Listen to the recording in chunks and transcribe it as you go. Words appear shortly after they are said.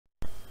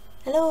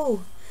Hello,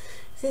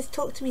 so this is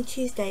Talk to Me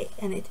Tuesday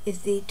and it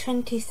is the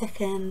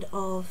 22nd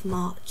of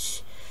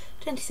March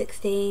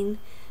 2016.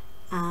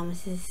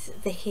 This is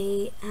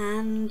Vicky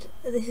and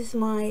this is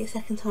my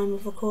second time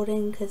of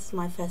recording because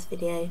my first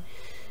video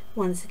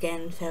once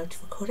again failed to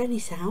record any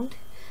sound.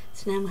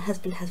 So now my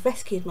husband has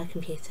rescued my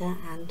computer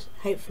and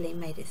hopefully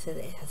made it so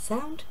that it has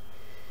sound.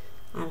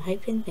 I'm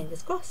hoping,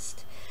 fingers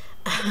crossed.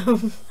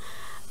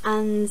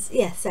 And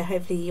yeah, so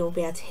hopefully you'll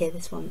be able to hear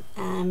this one.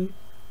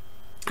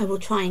 I will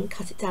try and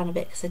cut it down a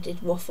bit because I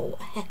did waffle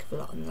a heck of a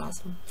lot in the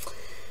last one.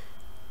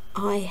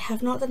 I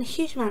have not done a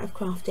huge amount of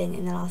crafting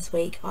in the last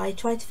week. I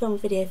tried to film a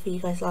video for you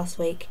guys last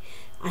week.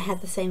 I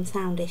had the same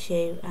sound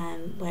issue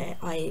where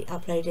I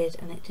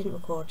uploaded and it didn't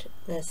record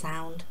the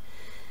sound,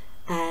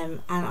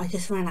 and I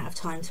just ran out of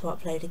time to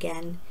upload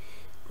again.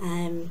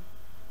 We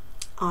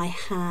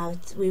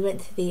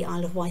went to the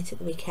Isle of Wight at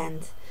the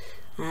weekend,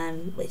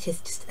 which is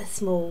just a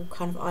small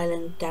kind of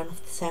island down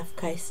off the south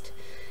coast.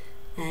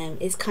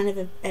 It's kind of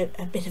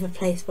a bit of a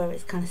place where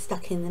it's kind of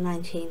stuck in the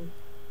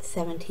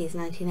 1970s,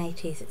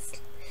 1980s.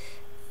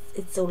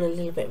 It's all a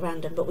little bit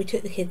random, but we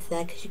took the kids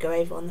there because you go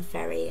over on the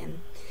ferry and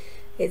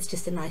it's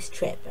just a nice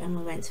trip. And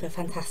we went to a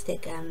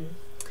fantastic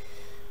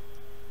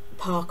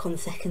park on the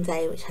second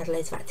day, which had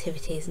loads of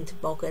activities and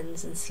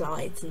toboggans and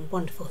slides and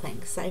wonderful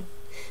things. So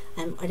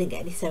I didn't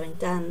get any sewing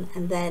done.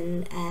 And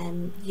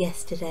then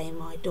yesterday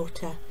my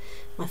daughter,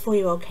 my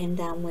 4-year-old, came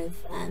down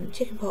with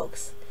chicken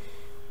pox.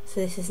 So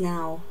this is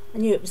now, I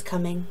knew it was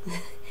coming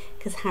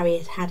because Harry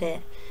had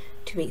it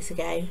 2 weeks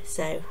ago,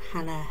 so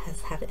Hannah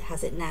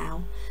has it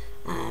now.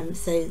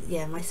 So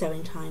yeah, my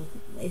sewing time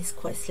is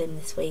quite slim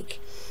this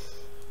week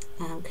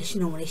because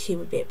normally she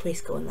would be at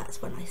preschool and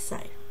that's when I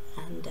sew,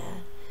 and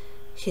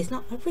she's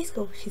not at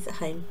preschool, she's at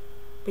home,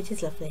 which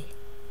is lovely.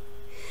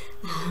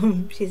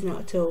 She's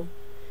not at all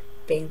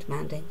being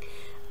demanding.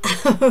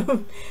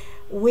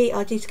 We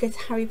are due to go to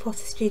Harry Potter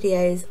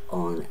Studios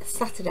on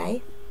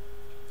Saturday.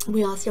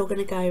 We are still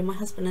going to go, my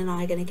husband and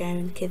I are going to go,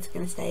 and the kids are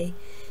going to stay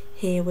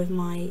here with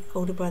my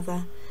older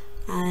brother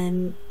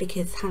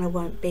because Hannah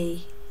won't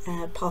be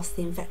past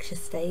the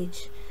infectious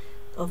stage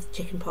of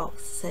chicken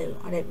pox, so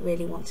I don't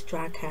really want to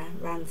drag her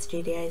around the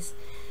studios,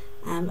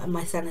 and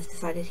my son has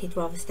decided he'd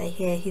rather stay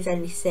here. He's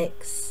only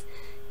 6,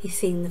 he's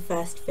seen the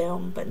first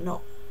film but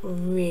not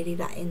really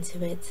that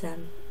into it,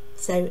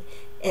 so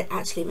it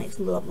actually makes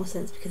a lot more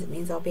sense because it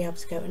means I'll be able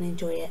to go and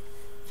enjoy it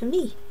for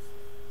me.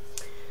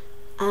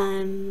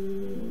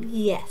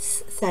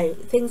 Yes, so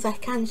things I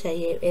can show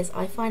you is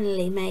I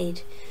finally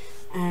made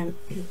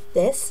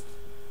this,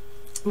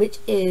 which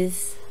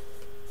is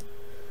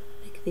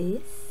like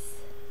this.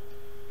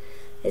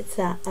 It's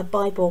a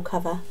Bible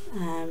cover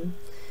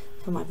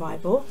for my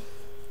Bible,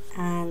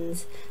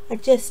 and I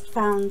just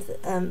found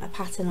a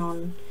pattern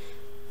on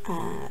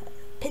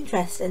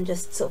Pinterest and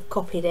just sort of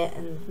copied it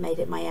and made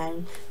it my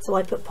own. So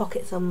I put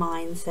pockets on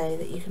mine so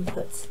that you can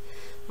put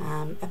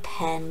a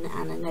pen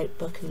and a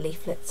notebook and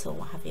leaflets or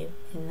what have you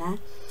in there.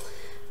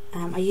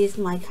 I used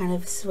my kind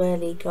of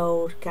swirly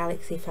gold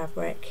galaxy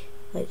fabric,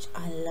 which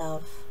I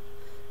love.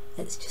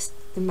 It's just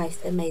the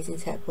most amazing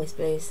turquoise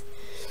blues.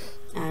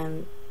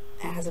 It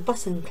has a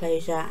button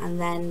closure, and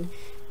then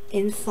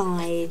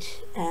inside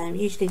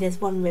usually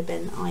there's one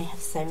ribbon. I have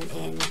sewn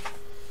in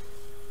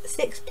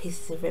 6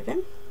 pieces of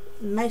ribbon,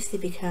 mostly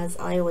because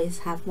I always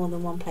have more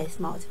than one place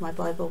marked in my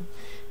Bible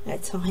at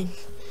a time,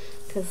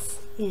 because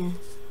yeah,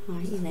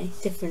 you know,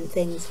 different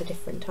things for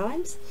different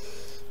times.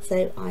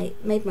 So I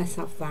made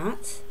myself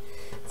that,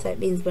 so it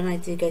means when I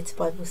do go to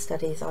Bible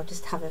studies I'll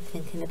just have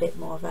everything in a bit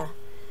more of a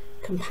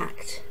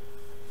compact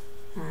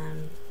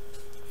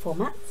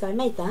format. So I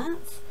made that.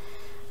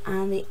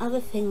 And the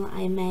other thing that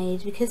I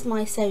made, because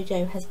my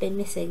Sojo has been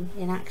missing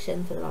in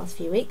action for the last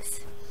few weeks,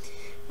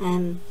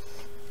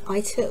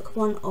 I took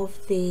one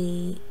of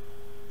the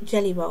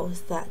jelly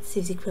rolls that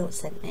Susie Quilt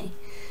sent me,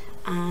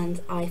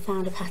 and I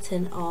found a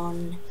pattern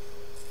on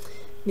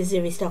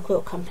Missouri Star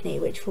Quilt Company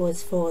which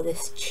was for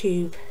this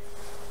tube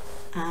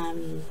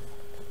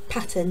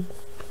pattern,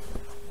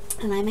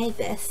 and I made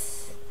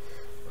this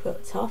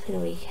quilt top in a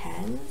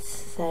weekend.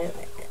 So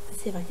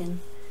let's see if I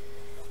can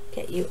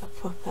get you a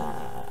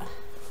proper,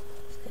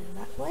 let's go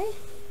that way.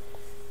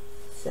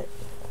 So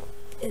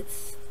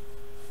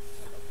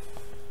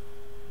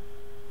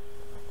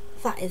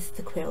that is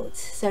the quilt.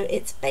 So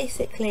it's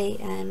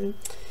basically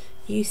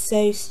you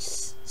sew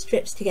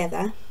strips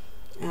together.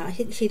 I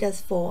think she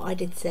does 4, I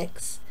did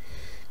 6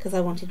 because I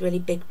wanted really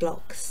big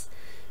blocks,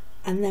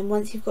 and then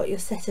once you've got your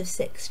set of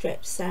 6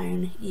 strips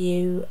sewn,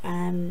 you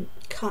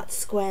cut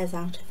squares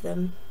out of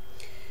them,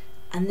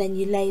 and then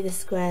you lay the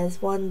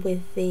squares, one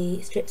with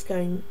the strips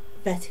going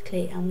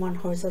vertically and one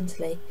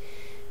horizontally,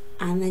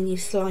 and then you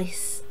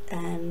slice,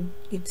 so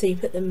you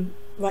put them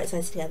right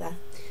sides together,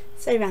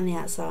 sew around the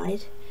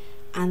outside,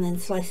 and then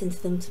slice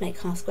into them to make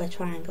half square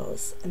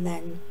triangles, and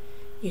then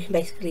you can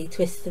basically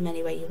twist them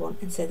any way you want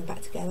and sew them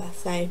back together.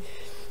 So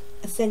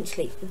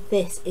essentially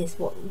this is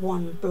what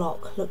one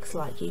block looks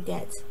like. You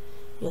get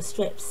your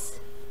strips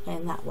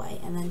going that way,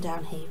 and then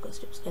down here you've got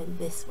strips going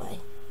this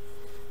way.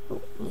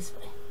 Oh, this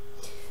way.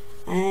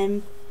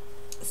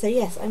 So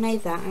yes, I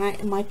made that,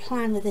 and my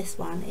plan with this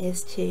one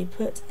is to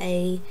put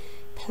a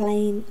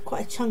plain,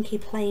 quite a chunky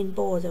plain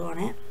border on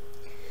it.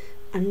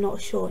 I'm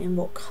not sure in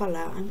what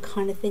colour. I'm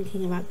kind of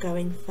thinking about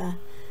going for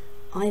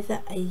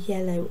either a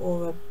yellow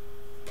or a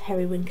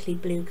periwinkly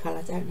blue colour,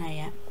 I don't know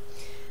yet.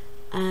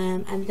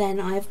 And then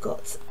I've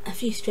got a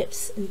few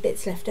strips and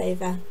bits left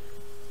over,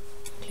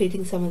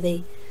 including some of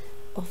the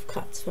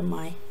offcuts from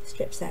my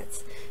strip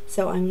sets.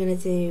 So I'm going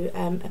to do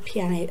a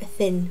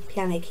thin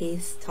piano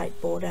keys type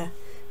border,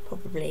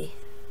 probably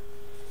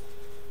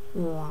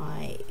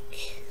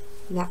like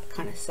that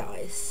kind of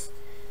size.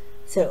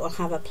 So it will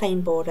have a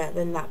plain border,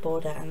 then that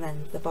border, and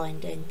then the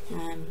binding,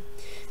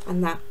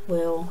 and that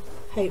will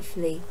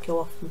hopefully go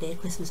off and be a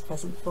Christmas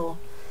present for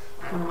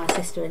one of my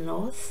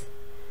sister-in-laws.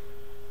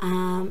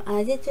 And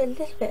I did do a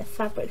little bit of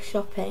fabric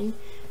shopping.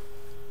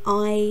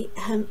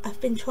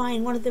 I've been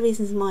trying, one of the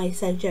reasons my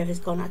Sojo has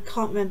gone, I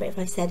can't remember if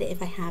I said it.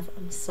 If I have,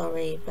 I'm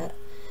sorry, but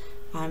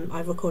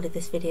I've recorded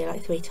this video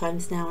like 3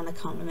 times now, and I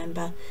can't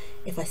remember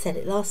if I said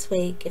it last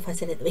week, if I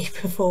said it the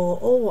week before,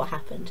 or what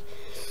happened.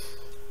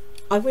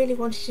 I really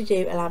wanted to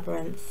do a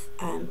Labyrinth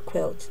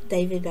quilt.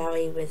 David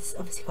Bowie was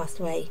obviously passed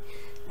away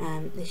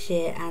this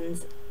year,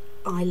 and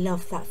I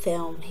loved that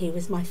film. He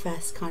was my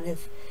first kind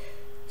of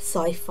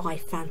sci-fi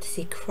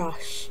fantasy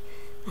crush.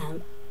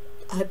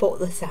 I bought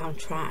the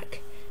soundtrack.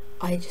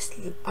 I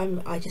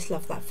just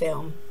love that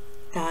film.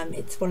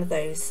 It's one of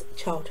those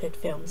childhood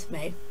films for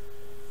me.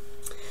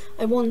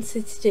 I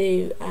wanted to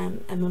do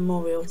a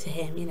memorial to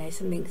him, you know,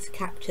 something to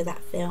capture that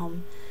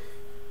film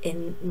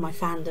in my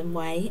fandom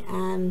way.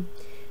 And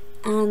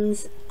I'm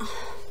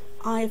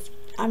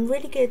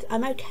really good,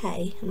 I'm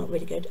okay, I'm not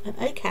really good, I'm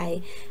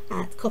okay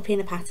at copying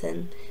a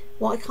pattern.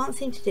 What I can't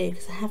seem to do,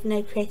 because I have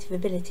no creative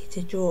ability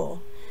to draw,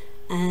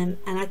 and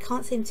I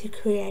can't seem to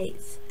create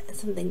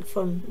something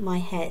from my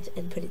head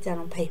and put it down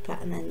on paper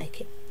and then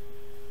make it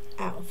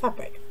out of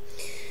fabric.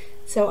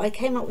 So I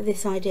came up with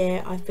this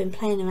idea. I've been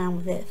playing around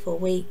with it for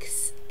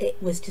weeks. It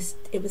was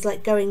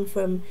like going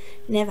from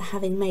never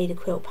having made a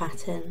quilt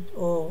pattern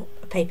or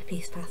a paper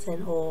piece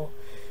pattern or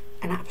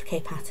an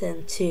applique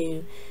pattern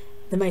to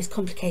the most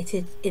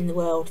complicated in the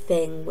world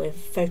thing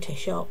with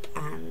Photoshop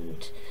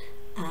and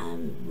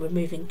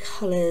removing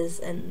colours,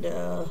 and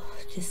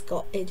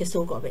it just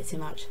all got a bit too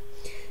much.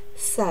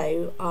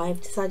 So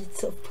I've decided to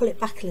sort of pull it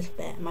back a little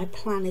bit. My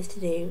plan is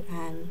to do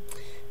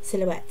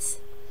silhouettes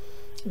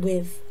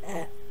with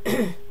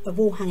a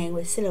wall hanging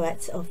with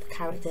silhouettes of the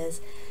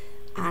characters,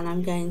 and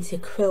I'm going to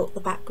quilt the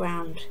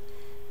background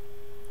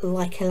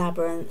like a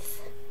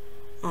labyrinth,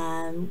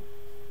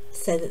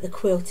 so that the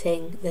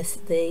quilting,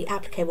 the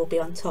applique will be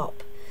on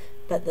top,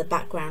 but the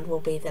background will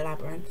be the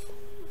labyrinth.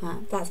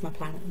 That's my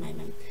plan at the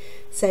moment.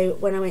 So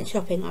when I went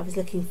shopping, I was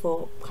looking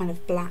for kind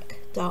of black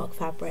dark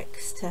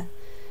fabrics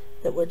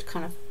that would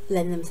kind of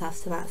lend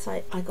themselves to that.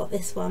 So I got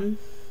this one,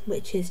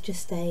 which is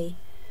just a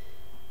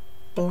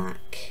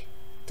black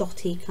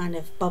dotty kind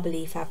of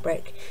bubbly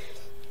fabric.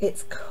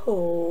 It's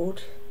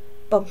called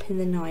Bump in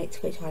the Night,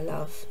 which I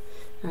love,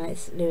 and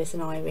it's Lewis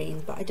and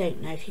Irene, but I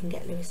don't know if you can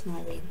get Lewis and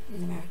Irene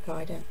in America.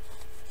 I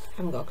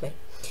haven't got a clue.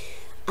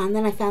 And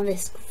then I found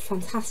this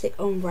fantastic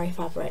ombre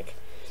fabric,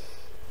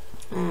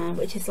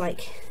 which is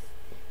like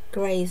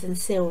greys and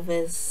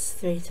silvers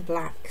through to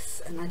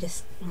blacks, and I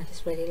just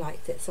really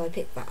liked it, so I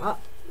picked that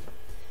up.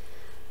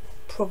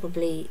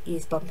 Probably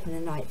use Bump in the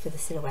Night for the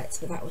silhouettes,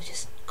 but that was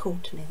just cool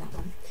to me, that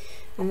one.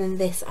 And then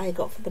this I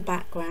got for the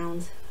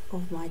background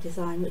of my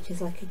design, which is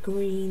like a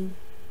green,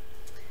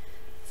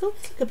 it's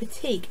almost like a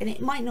batik, and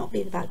it might not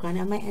be the background.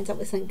 I might end up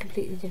with something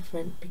completely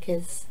different,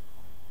 because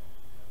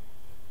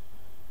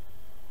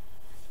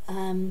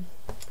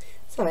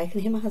sorry, I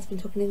can hear my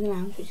husband talking in the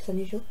lounge, which is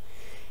unusual.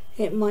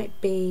 It might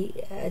be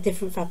a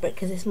different fabric,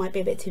 because this might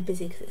be a bit too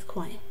busy, because it's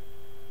quite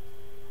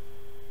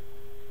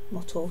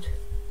mottled.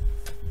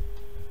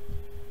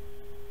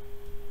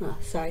 Oh,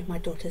 sorry, my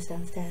daughter's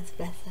downstairs,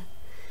 bless her.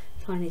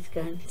 So I need to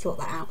go and sort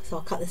that out, so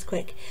I'll cut this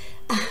quick.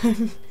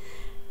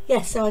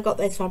 Yes, so I got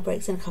those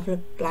fabrics and a couple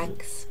of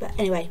blanks, but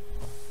anyway,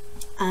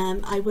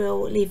 I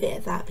will leave it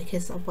at that,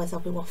 because otherwise I'll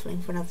be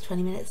waffling for another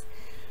 20 minutes.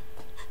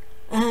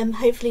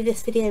 Hopefully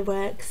this video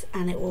works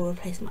and it will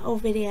replace my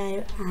old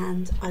video,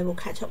 and I will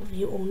catch up with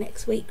you all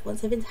next week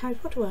once I've been to Harry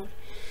Potter World.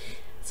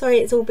 Sorry,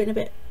 it's all been a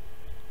bit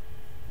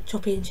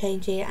choppy and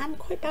changey and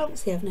quite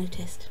bouncy, I've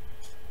noticed.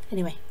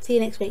 Anyway, see you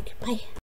next week. Bye.